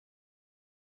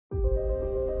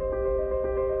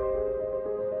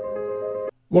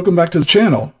Welcome back to the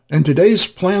channel. In today's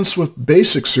PlanSwift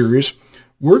Basics series,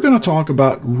 we're going to talk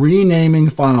about renaming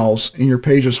files in your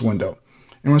Pages window.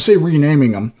 And when I say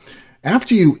renaming them,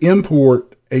 after you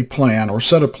import a plan or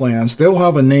set of plans, they'll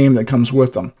have a name that comes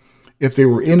with them. If they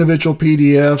were individual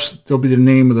PDFs, they'll be the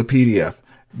name of the PDF.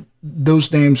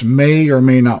 Those names may or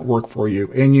may not work for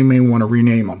you, and you may want to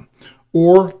rename them.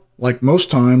 Or, like most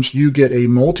times, you get a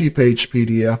multi-page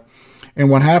PDF, and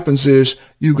what happens is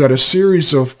you've got a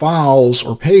series of files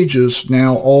or pages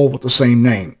now all with the same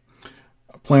name.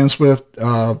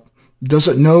 PlanSwift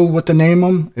doesn't know what to name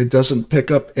them. It doesn't pick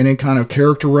up any kind of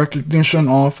character recognition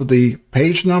off of the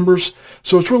page numbers,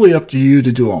 so it's really up to you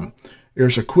to do them.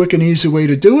 There's a quick and easy way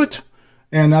to do it,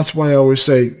 and that's why I always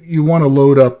say you want to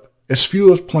load up as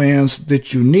few of plans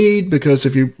that you need, because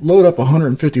if you load up a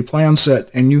 150 plan set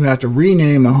and you have to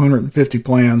rename 150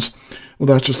 plans, well,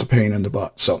 that's just a pain in the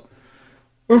butt. So,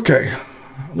 okay,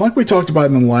 like we talked about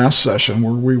in the last session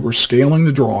where we were scaling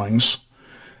the drawings,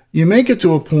 you make it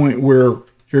to a point where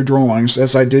your drawings,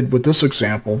 as I did with this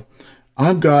example,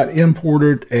 I've got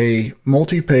imported a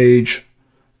multi-page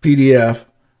PDF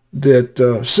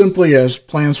that simply as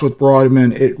PlanSwift brought them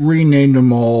in, it renamed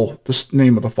them all the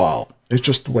name of the file. It's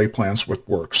just the way PlanSwift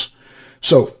works.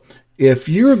 So if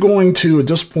you're going to, at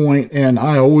this point, and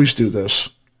I always do this,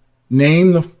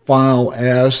 name the file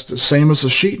as the same as the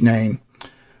sheet name,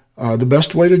 the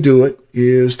best way to do it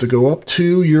is to go up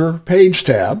to your Page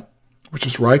tab, which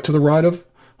is right to the right of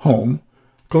Home.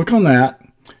 Click on that,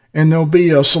 and there'll be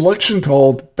a selection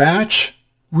called Batch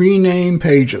Rename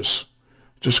Pages.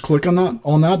 Just click on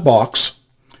that box,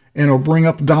 and it'll bring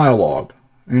up a dialog.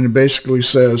 And it basically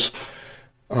says,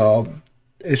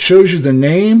 it shows you the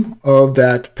name of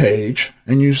that page,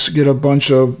 and you get a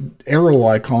bunch of arrow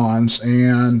icons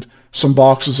and some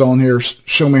boxes on here.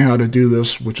 Show me how to do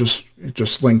this, which is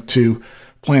just linked to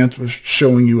PlanSwift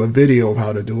showing you a video of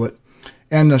how to do it,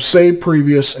 and the Save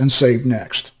Previous and Save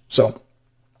Next. So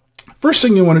first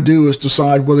thing you want to do is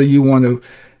decide whether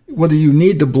you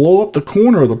need to blow up the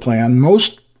corner of the plan.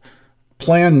 Most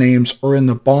plan names are in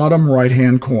the bottom right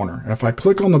hand corner. If I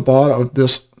click on the bottom of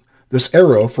this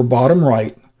arrow for bottom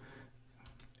right,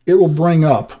 it will bring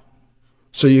up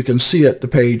so you can see it the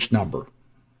page number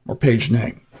or page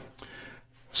name.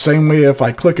 Same way, if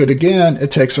I click it again, it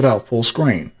takes it out full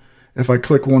screen. If I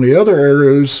click one of the other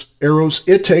arrows,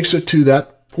 it takes it to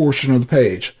that portion of the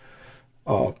page.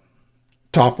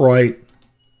 Top right,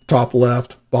 top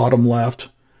left, bottom left.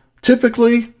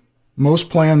 Typically, most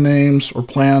plan names or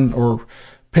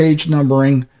page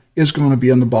numbering is going to be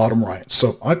in the bottom right.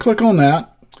 So I click on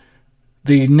that.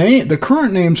 The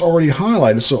current name's already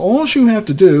highlighted, so all you have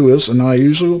to do is, and I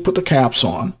usually will put the caps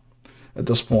on at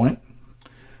this point.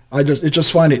 I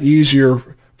just find it easier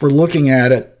for looking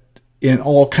at it in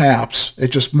all caps.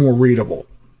 It's just more readable.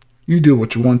 You do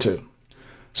what you want to.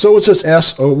 So it says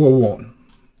S001.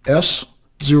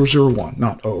 S001,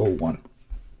 not 001.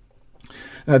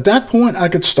 At that point, I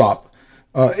could stop.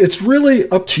 It's really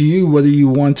up to you whether you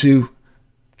want to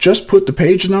just put the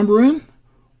page number in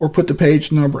or put the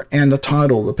page number and the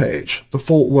title of the page,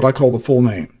 what I call the full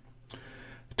name.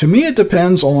 To me, it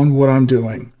depends on what I'm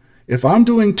doing. If I'm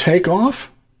doing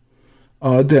takeoff,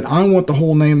 then I want the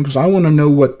whole name, because I want to know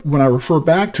when I refer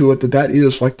back to it, that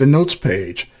is like the notes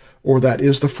page, or that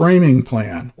is the framing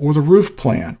plan, or the roof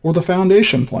plan, or the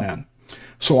foundation plan.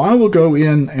 So I will go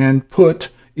in and put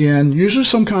in usually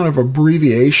some kind of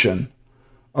abbreviation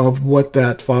of what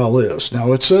that file is.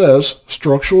 Now it says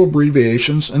structural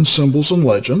abbreviations and symbols and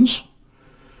legends.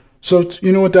 So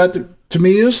you know what that to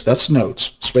me is? That's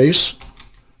notes. Space,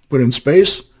 put in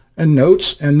space and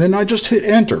notes, and then I just hit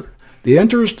enter. The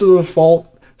enter is the default,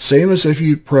 same as if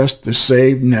you pressed the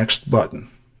Save Next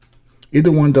button.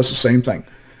 Either one does the same thing.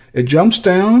 It jumps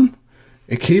down,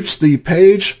 it keeps the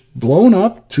page blown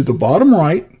up to the bottom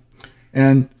right,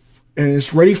 and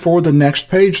it's ready for the next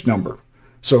page number.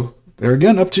 So there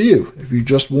again, up to you. If you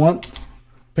just want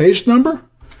page number,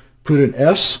 put in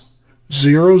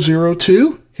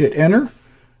S002, hit enter.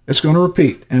 It's going to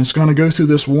repeat, and it's going to go through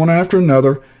this one after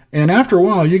another, and after a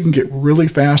while you can get really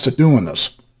fast at doing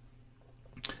this.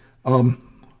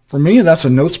 For me, that's a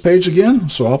notes page again,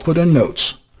 so I'll put in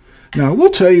notes. Now, I will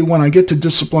tell you when I get to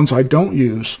disciplines I don't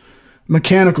use,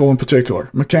 mechanical in particular,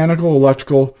 mechanical,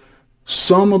 electrical,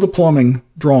 some of the plumbing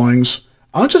drawings,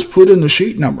 I'll just put in the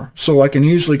sheet number so I can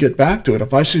easily get back to it.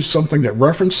 If I see something that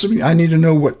references me, I need to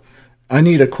know I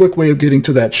need a quick way of getting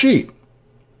to that sheet.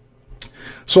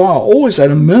 So I'll always,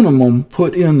 at a minimum,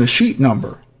 put in the sheet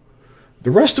number. The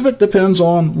rest of it depends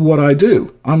on what I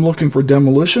do. I'm looking for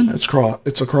demolition.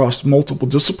 It's across multiple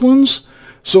disciplines,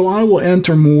 so I will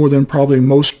enter more than probably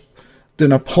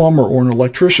than a plumber or an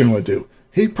electrician would do.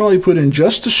 he probably put in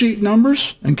just the sheet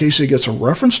numbers in case he gets a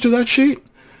reference to that sheet.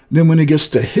 Then when he gets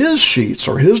to his sheets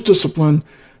or his discipline,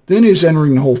 then he's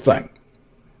entering the whole thing.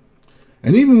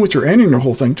 And even with your entering the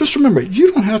whole thing, just remember,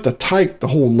 you don't have to type the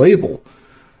whole label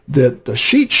that the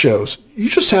sheet shows. You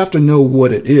just have to know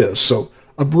what it is. So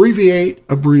abbreviate,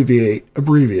 abbreviate,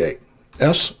 abbreviate.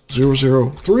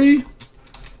 S003,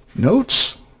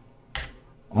 notes.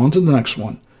 On to the next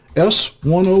one.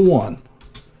 S101,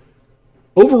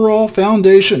 overall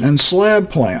foundation and slab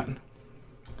plan.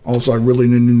 All I really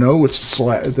need to know is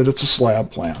that it's a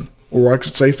slab plan, or I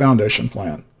could say foundation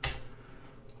plan.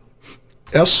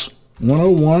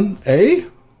 S101A,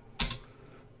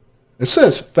 it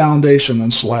says foundation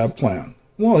and slab plan.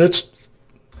 Well, it's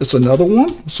another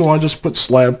one, so I just put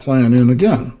slab plan in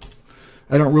again.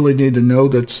 I don't really need to know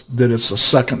that it's a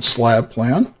second slab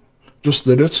plan, just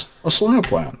that it's a slab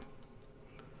plan.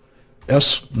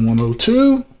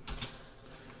 S102,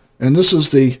 and this is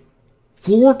the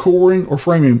floor coring or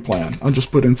framing plan. I'll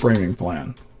just put in framing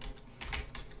plan.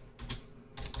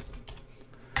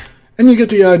 And you get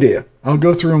the idea. I'll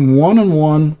go through them one and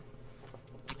one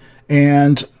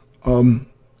and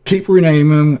keep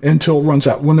renaming them until it runs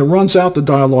out. When it runs out, the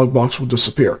dialog box will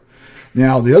disappear.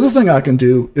 Now, the other thing I can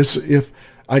do is if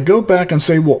I go back and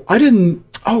say, well, I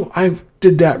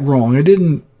did that wrong. I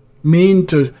didn't mean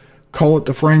to call it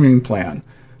the framing plan.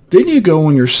 Then you go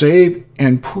on your save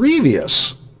and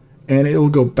previous, and it will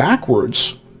go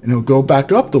backwards, and it'll go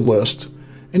back up the list,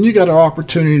 and you got an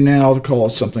opportunity now to call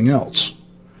it something else.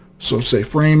 So say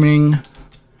framing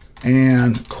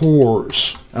and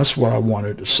cores. That's what I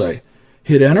wanted to say.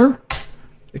 Hit enter.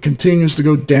 It continues to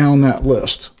go down that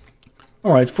list.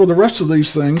 All right, for the rest of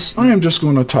these things, I am just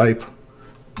going to type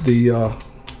the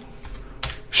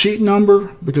sheet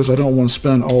number because I don't want to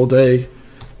spend all day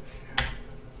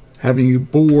having you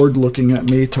bored looking at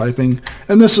me typing.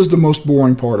 And this is the most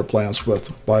boring part of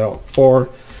PlanSwift by far,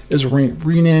 is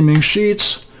renaming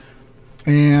sheets.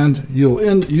 And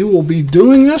you will be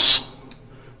doing this,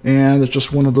 and it's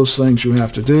just one of those things you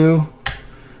have to do.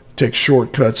 Take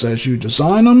shortcuts as you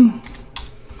design them.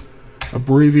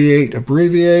 Abbreviate,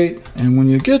 abbreviate, and when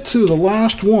you get to the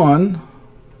last one,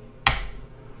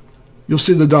 you'll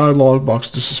see the dialog box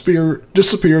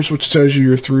disappears, which tells you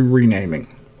you're through renaming.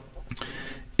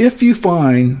 If you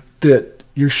find that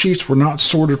your sheets were not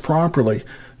sorted properly,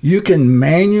 you can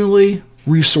manually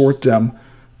resort them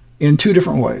in two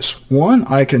different ways. One,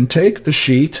 I can take the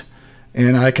sheet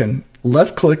and I can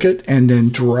left click it and then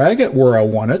drag it where I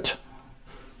want it.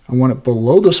 I want it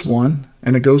below this one,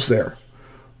 and it goes there.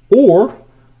 Or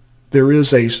there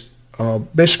is a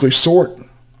basically sort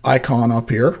icon up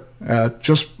here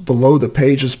just below the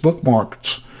page's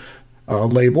bookmarks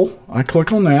label. I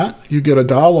click on that. You get a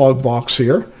dialog box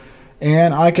here,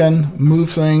 and I can move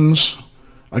things.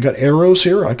 I got arrows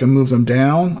here. I can move them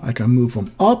down. I can move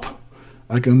them up.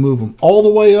 I can move them all the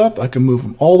way up. I can move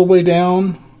them all the way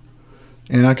down,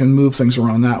 and I can move things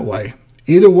around that way.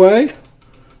 Either way,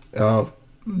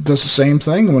 does the same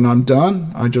thing. When I'm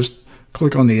done, I just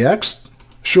click on the X,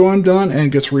 show I'm done, and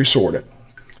it gets resorted.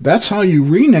 That's how you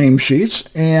rename sheets,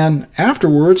 and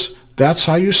afterwards, that's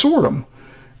how you sort them.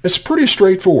 It's pretty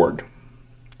straightforward.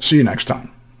 See you next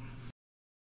time.